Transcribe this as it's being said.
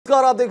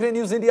नमस्कार, आप देख रहे हैं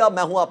न्यूज इंडिया।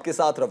 मैं हूं आपके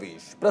साथ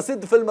रवीश।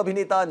 प्रसिद्ध फिल्म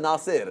अभिनेता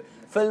नासिर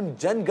फिल्म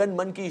जन गण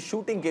मन की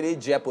शूटिंग के लिए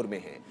जयपुर में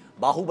हैं।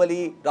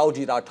 बाहुबली,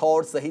 रावजी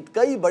राठौड़ सहित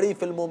कई बड़ी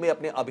फिल्मों में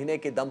अपने अभिनय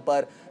के दम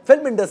पर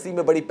फिल्म इंडस्ट्री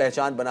में बड़ी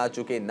पहचान बना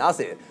चुके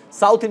Nasir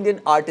south Indian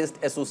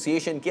artist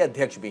association के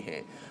अध्यक्ष भी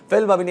हैं।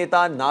 फिल्म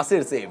अभिनेता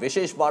नासिर से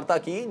विशेष वार्ता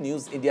की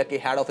न्यूज इंडिया के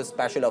हेड ऑफ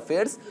स्पेशल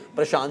अफेयर्स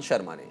प्रशांत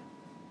शर्मा ने।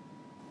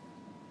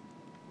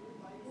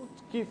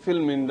 की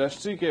फिल्म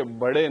इंडस्ट्री के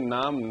बड़े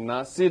नाम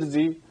नासिर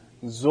जी,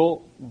 जो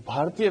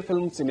भारतीय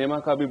फिल्म सिनेमा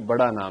का भी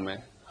बड़ा नाम है,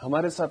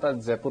 हमारे साथ आज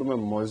जयपुर में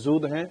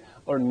मौजूद हैं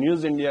और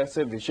न्यूज इंडिया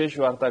से विशेष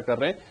वार्ता कर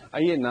रहे हैं।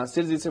 आइए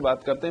नासिर जी से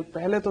बात करते हैं।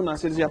 पहले तो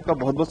नासिर जी, आपका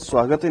बहुत बहुत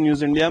स्वागत है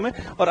न्यूज इंडिया में।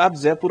 और आप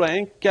जयपुर आए,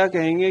 क्या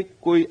कहेंगे?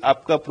 कोई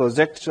आपका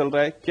प्रोजेक्ट चल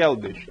रहा है, क्या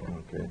उद्देश्य?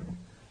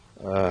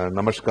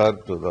 नमस्कार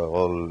to the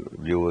all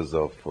viewers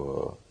of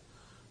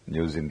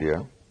news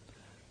India.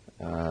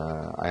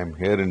 I am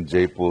here in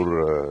Jaipur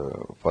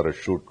for a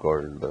shoot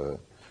called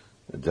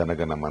Jana,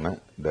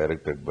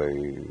 directed by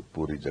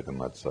Puri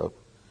Jagannath Sahab,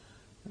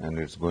 and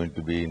it's going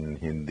to be in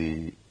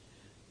Hindi,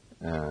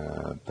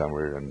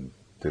 Tamil and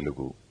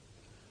Telugu.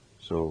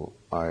 So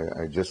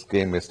I just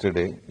came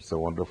yesterday. It's a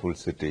wonderful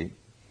city.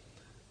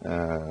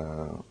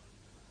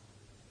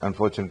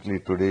 Unfortunately,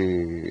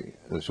 today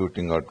the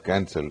shooting got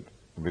cancelled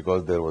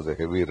because there was a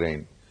heavy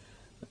rain.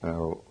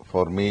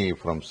 For me,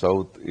 from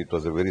south, it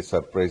was a very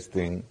surprise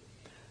thing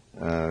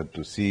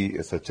to see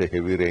such a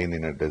heavy rain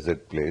in a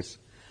desert place.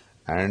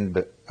 And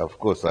of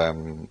course, I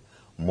am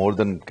more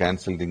than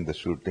cancelling the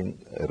shooting.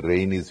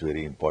 Rain is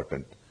very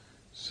important.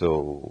 So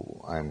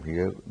I am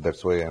here.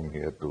 That's why I am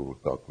here to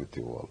talk with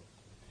you all.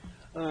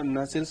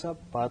 Nasir साहब,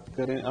 बात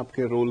करें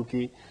आपके role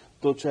की,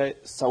 तो चाहे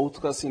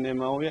south का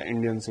cinema हो या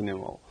इंडियन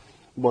सिनेमा हो,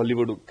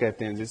 बॉलीवुड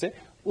कहते हैं जिसे,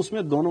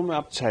 उसमें दोनों में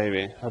आप छाए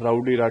हुए।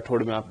 राउडी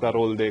राठौड़ में आपका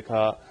रोल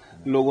देखा,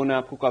 लोगों ने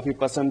आपको काफी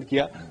पसंद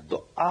किया। तो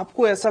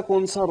आपको ऐसा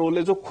कौन सा रोल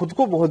है जो खुद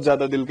को बहुत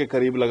ज्यादा दिल के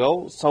करीब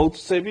लगाओ, साउथ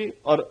से भी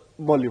और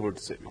बॉलीवुड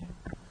से भी?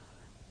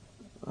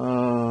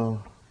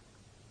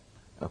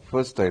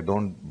 First, I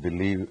don't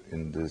believe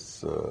in this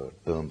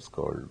terms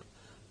called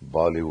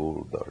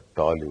Bollywood or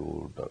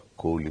Tollywood or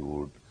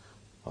Kollywood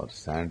or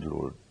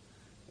Sandalwood.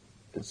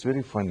 It's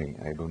very funny.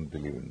 I don't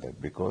believe in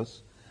that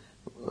because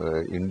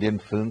Indian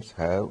films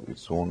have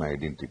its own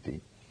identity.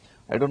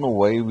 I don't know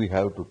why we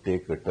have to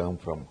take a term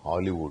from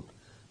Hollywood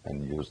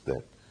and use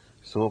that.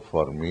 So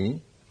for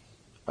me,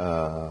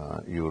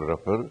 you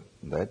refer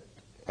that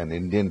an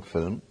Indian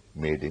film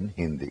made in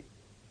Hindi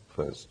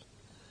first.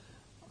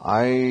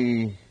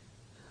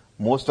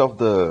 Most of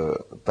the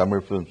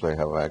Tamil films I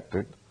have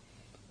acted,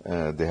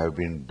 they have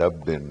been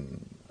dubbed in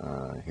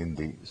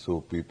Hindi, so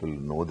people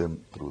know them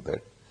through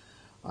that.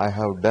 I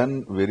have done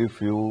very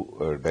few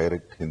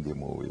direct Hindi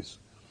movies,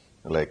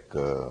 like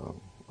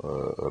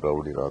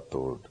Raudi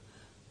Rathod.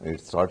 It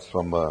starts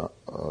from a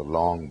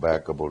long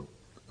back, about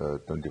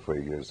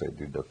 25 years. I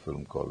did a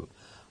film called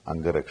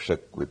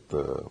Angarakshak with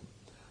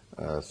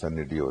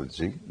Sunny Deol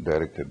ji,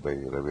 directed by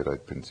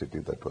Raviraj Pincity.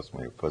 That was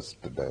my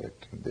first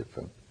direct Hindi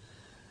film.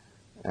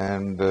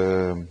 And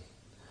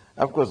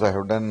of course, I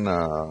have done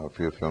a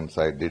few films.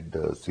 I did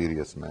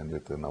Serious Man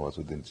with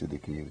Nawazuddin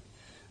Siddiqui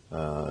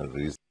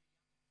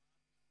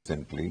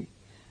recently.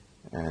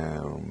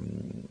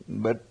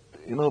 But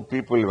you know,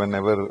 people,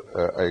 whenever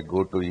I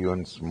go to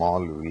even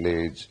small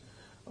village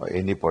or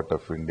any part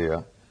of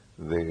India,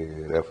 they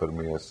refer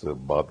me as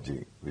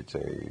Babji, which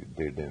I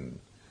did in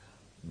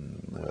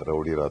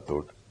Raudi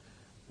Rathod.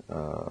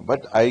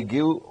 But I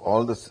give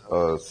all the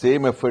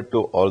same effort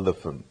to all the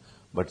film.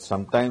 But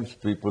sometimes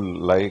people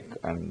like,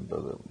 and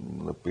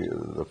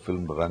the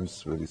film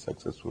runs very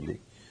successfully,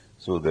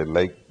 so they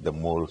like the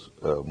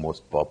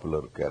most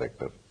popular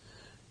character.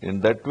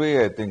 In that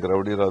way, I think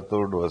Raudi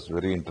Rathod was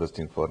very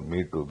interesting for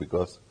me too,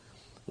 because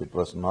it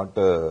was not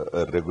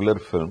a regular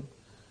film.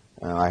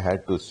 I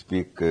had to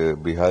speak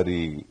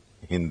Bihari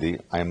Hindi.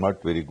 I am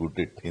not very good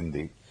at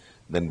Hindi.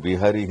 Then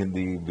Bihari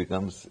Hindi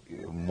becomes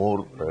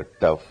more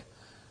tough.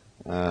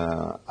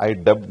 I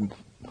dubbed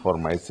for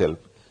myself.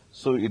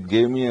 So it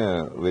gave me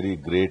a very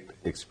great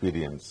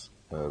experience,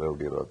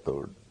 Raudi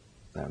Rathod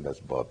and as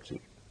Babji.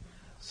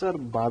 Sir,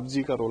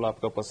 बाबजी का role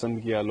आपका पसंद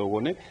किया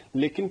लोगों ने,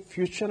 लेकिन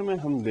future में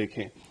हम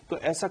देखें तो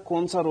ऐसा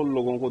कौन सा रोल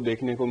लोगों को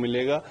देखने को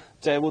मिलेगा,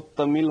 चाहे वो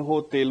तमिल हो,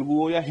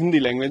 तेलुगु हो या हिंदी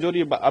लैंग्वेज? और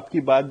ये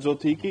आपकी बात जो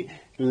थी कि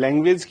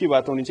लैंग्वेज की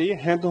बात होनी चाहिए,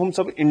 हैं तो हम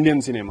सब इंडियन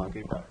सिनेमा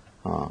की बात।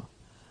 हाँ,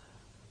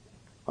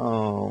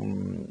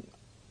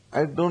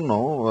 I don't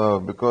know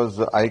because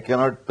I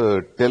cannot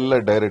tell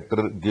a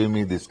director, give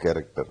me this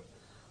character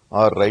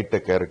or write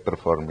a character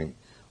for me.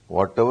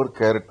 Whatever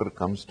character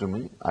comes to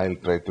me, I'll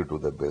try to do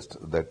the best.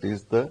 That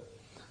is the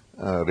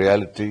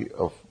reality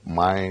of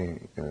my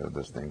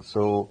this thing.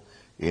 So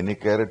any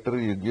character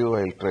you give,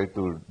 I'll try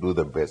to do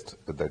the best.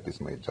 That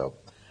is my job.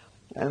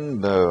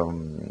 And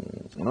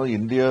you know,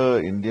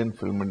 Indian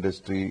film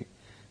industry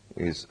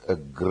is a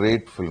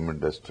great film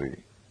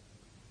industry.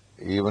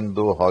 Even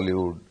though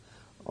Hollywood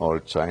or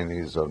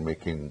Chinese are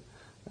making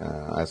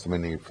as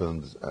many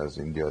films as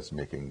India is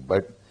making,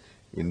 but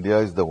India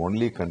is the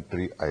only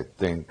country, I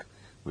think,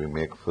 We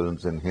make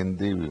films in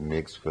Hindi, we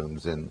make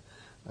films in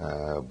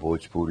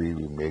Bhojpuri,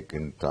 we make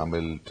in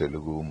Tamil,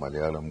 Telugu,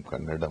 Malayalam,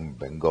 Kannadam,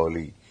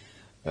 Bengali,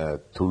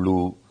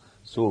 Tulu.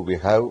 So we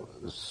have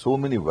so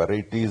many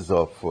varieties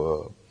of,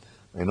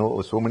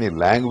 so many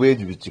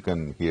language which you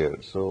can hear.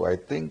 So I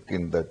think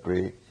in that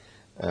way,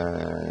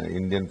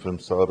 Indian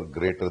films are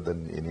greater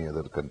than any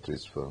other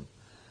country's film.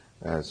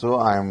 So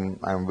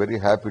I'm very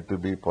happy to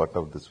be part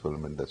of this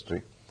film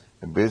industry.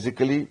 And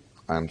basically,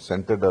 I'm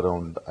centered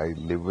around, I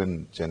live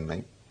in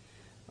Chennai.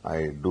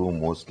 I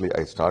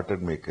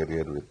started my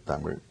career with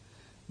Tamil.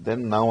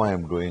 Then now I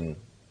am doing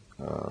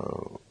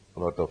a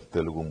lot of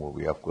Telugu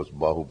movie. Of course,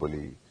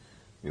 Bahubali,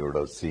 you would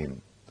have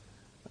seen.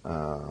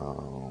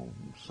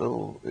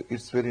 So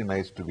it's very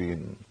nice to be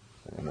in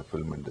a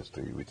film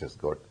industry which has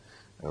got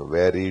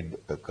varied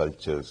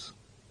cultures.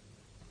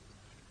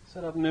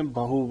 Sir आपने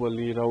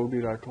Baahubali, rowdy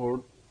Rathore,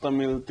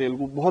 Tamil,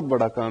 Telugu बहुत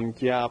बड़ा काम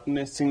किया,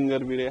 आपने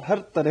singer भी रहे, हर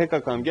तरह का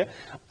काम किया.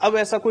 अब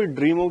ऐसा कोई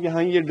ड्रीम हो कि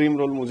हाँ ये ड्रीम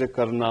रोल मुझे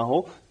करना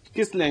हो,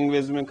 किस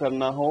लैंग्वेज में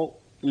करना हो,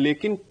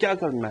 लेकिन क्या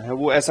करना है,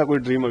 वो ऐसा कोई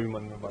ड्रीम अभी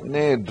मन में?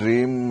 नहीं,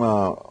 ड्रीम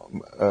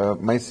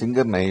मैं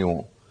सिंगर नहीं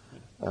हूँ.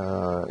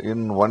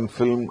 In one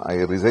film I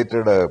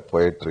recited a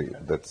poetry,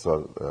 that's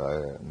all.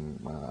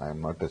 I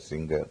am not a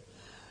singer.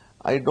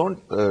 I don't,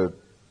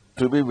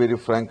 to be very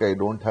frank, I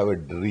don't have a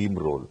dream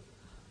role.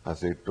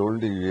 As I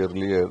told you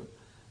earlier,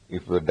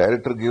 if the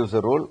director gives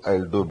a role,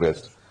 I'll do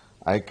best.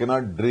 I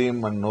cannot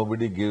dream and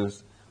nobody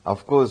gives.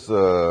 Of course,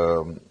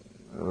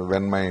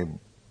 when my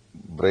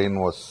brain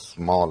was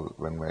small,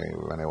 when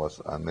I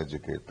was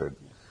uneducated,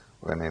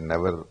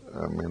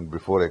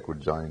 before I could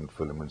join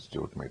Film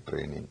Institute, my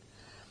training,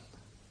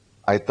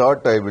 I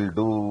thought I will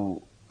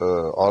do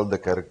all the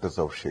characters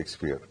of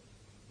Shakespeare,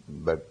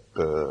 but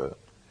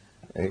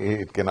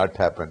it cannot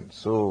happen.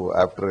 So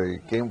after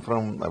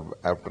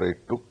I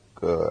took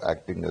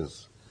acting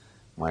as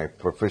my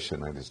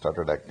profession and I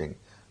started acting,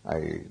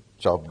 I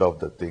chopped off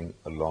the thing,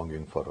 a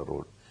longing for a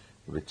role.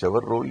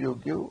 Whichever role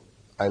you give,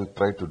 I'll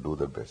try to do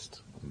the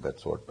best.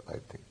 That's what I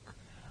think.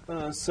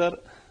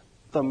 Sir,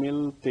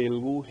 Tamil,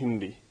 Telugu,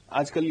 Hindi,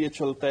 आजकल ये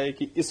चलता है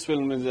कि इस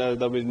film में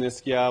ज्यादा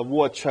business किया,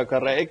 वो अच्छा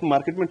कर रहा है. एक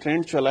मार्केट में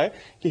ट्रेंड चला है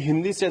कि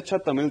हिंदी से अच्छा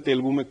तमिल,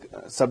 तेलुगु में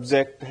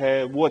सब्जेक्ट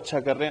है, वो अच्छा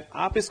कर रहे हैं.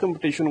 आप इस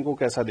कंपटीशन को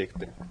कैसा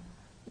देखते हैं?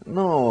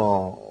 No,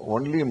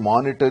 only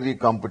monetary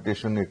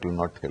competition, it will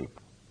not help.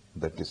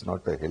 That is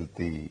not a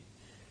healthy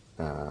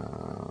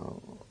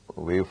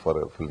way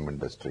for a film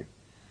industry.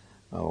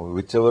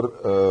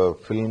 Whichever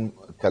film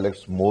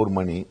collects more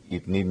money,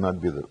 it need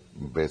not be the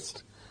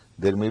best.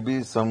 There may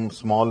be some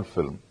small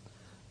film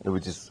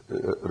which is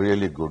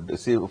really good.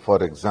 See,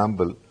 for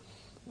example,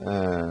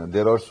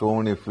 there are so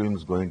many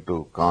films going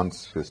to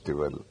Cannes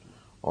Festival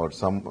or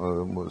so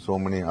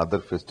many other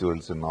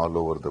festivals in all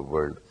over the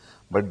world,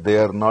 but they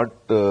are not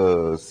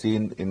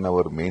seen in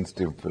our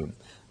mainstream film.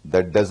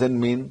 That doesn't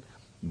mean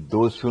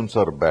those films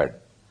are bad.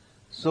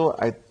 So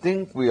I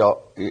think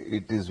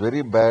it is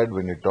very bad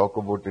when you talk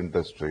about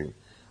industry,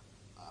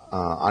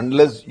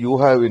 unless you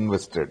have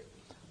invested,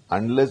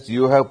 unless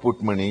you have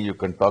put money, you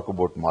can talk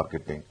about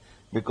marketing.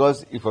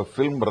 Because if a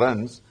film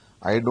runs,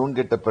 I don't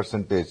get a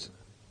percentage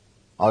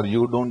or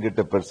you don't get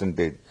a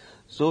percentage.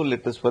 So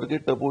let us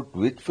forget about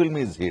which film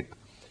is hit.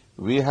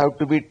 We have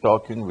to be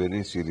talking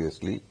very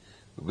seriously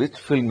which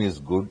film is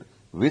good,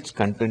 which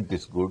content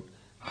is good,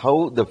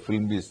 how the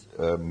film is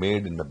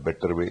made in a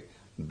better way.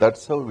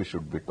 That's how we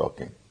should be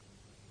talking.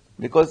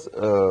 Because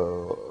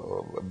a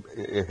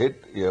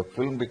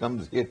film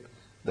becomes hit,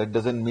 that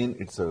doesn't mean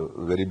it's a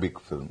very big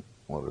film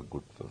or a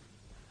good film.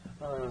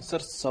 Sir,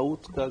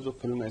 south का जो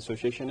film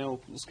association है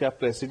उसके आप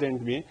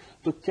president भी हैं,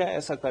 तो क्या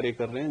ऐसा कार्य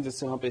कर रहे हैं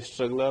जिससे वहाँ पे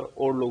स्ट्रगलर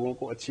और लोगों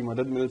को अच्छी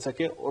मदद मिल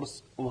सके और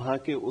वहाँ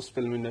के उस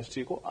फिल्म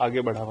इंडस्ट्री को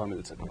आगे बढ़ावा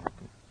मिल सके?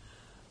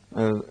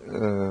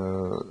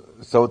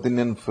 South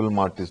Indian Film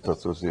Artist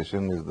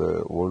Association is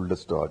the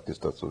oldest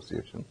artist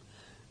association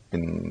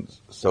in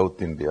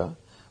South India.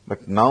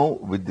 But now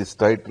with this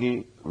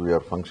title, we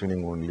are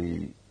functioning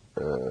only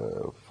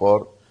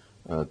for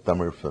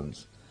Tamil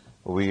films.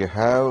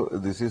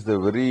 This is the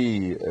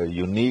very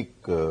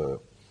unique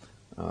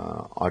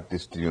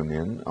artist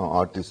union,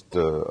 artist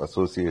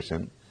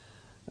association,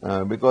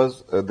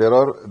 because there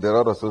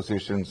are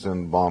associations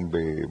in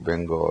Bombay,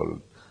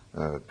 Bengal,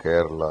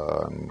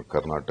 Kerala and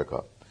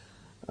Karnataka.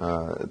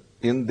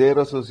 In their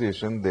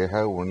association, they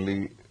have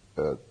only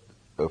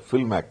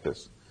film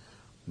actors.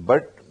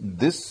 But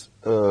this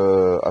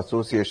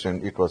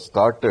association, it was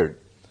started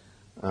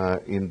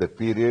in the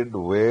period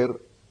where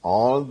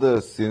all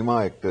the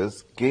cinema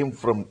actors came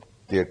from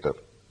theatre.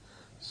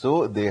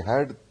 So they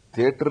had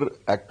theatre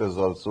actors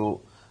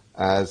also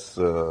as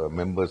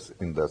members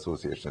in the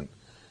association.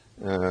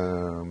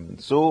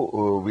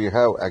 So we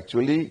have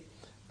actually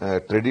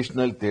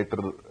traditional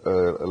theatre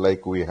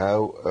like we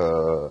have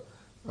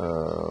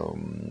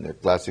a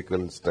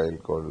classical style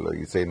called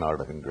Isai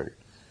Nadagangal.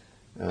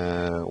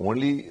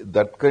 Only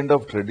that kind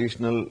of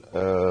traditional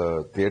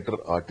theatre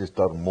artists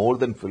are more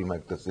than film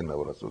actors in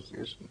our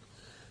association.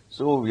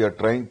 So we are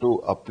trying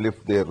to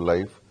uplift their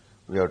life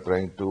We are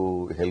trying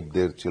to help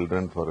their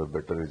children for a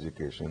better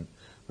education.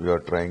 We are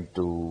trying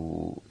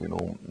to,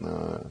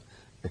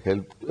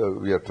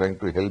 we are trying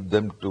to help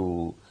them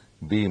to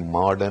be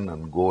modern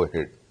and go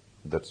ahead.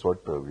 That's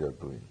what we are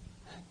doing.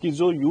 कि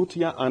जो youth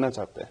यहाँ आना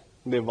चाहते हैं,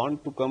 they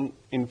want to come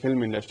in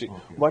film industry.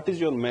 What is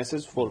your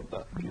message for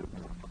the youth?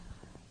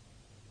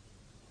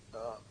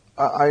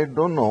 I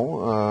don't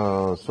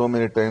know. So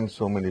many times,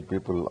 so many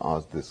people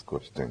ask this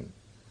question.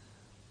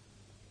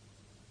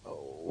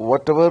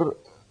 Whatever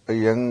a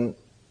young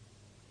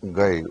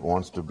guy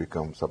wants to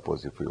become,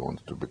 suppose if he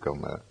wants to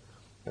become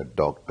a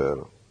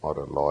doctor or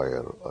a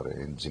lawyer or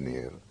an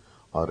engineer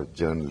or a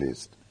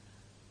journalist,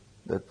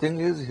 the thing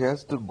is he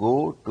has to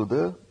go to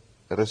the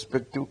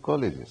respective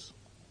colleges.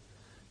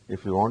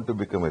 If you want to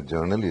become a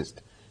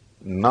journalist,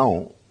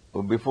 now,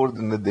 before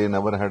they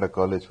never had a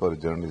college for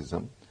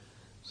journalism.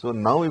 So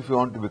now if you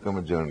want to become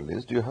a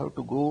journalist, you have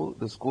to go to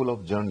the school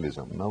of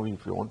journalism. Now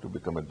if you want to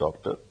become a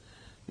doctor,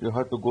 you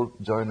have to go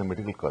join a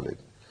medical college.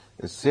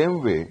 The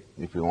same way,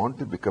 if you want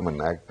to become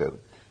an actor,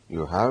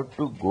 you have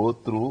to go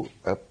through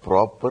a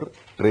proper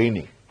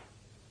training.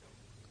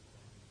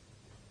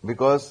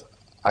 Because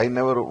I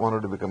never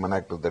wanted to become an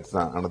actor, that's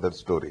another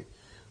story.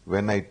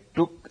 When I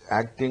took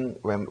acting,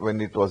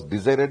 when it was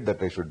decided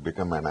that I should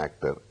become an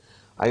actor,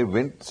 I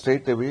went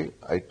straight away,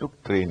 I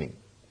took training.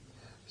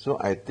 So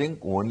I think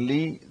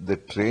only the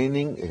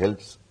training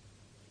helps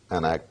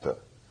an actor,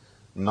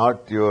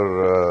 not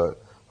your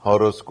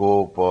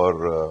horoscope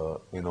or,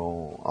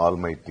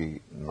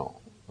 almighty, no.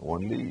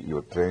 Only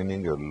your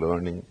training, your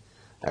learning,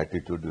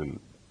 attitude will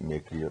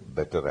make you a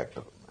better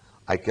actor.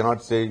 I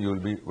cannot say you will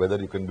be, whether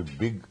you can be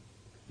big,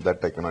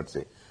 that I cannot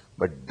say.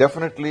 But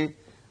definitely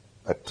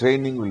a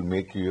training will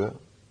make you a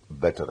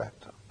better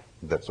actor.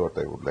 That's what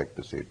I would like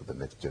to say to the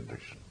next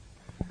generation.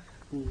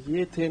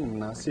 ये थे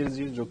नासिर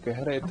जी जो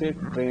कह रहे थे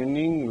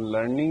training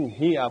learning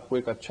ही आपको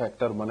एक अच्छा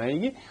actor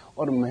बनाएगी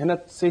और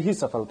मेहनत से ही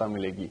सफलता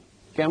मिलेगी।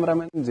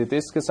 कैमरामैन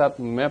जितेश के साथ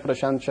मैं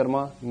प्रशांत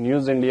शर्मा,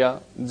 न्यूज इंडिया,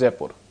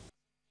 जयपुर।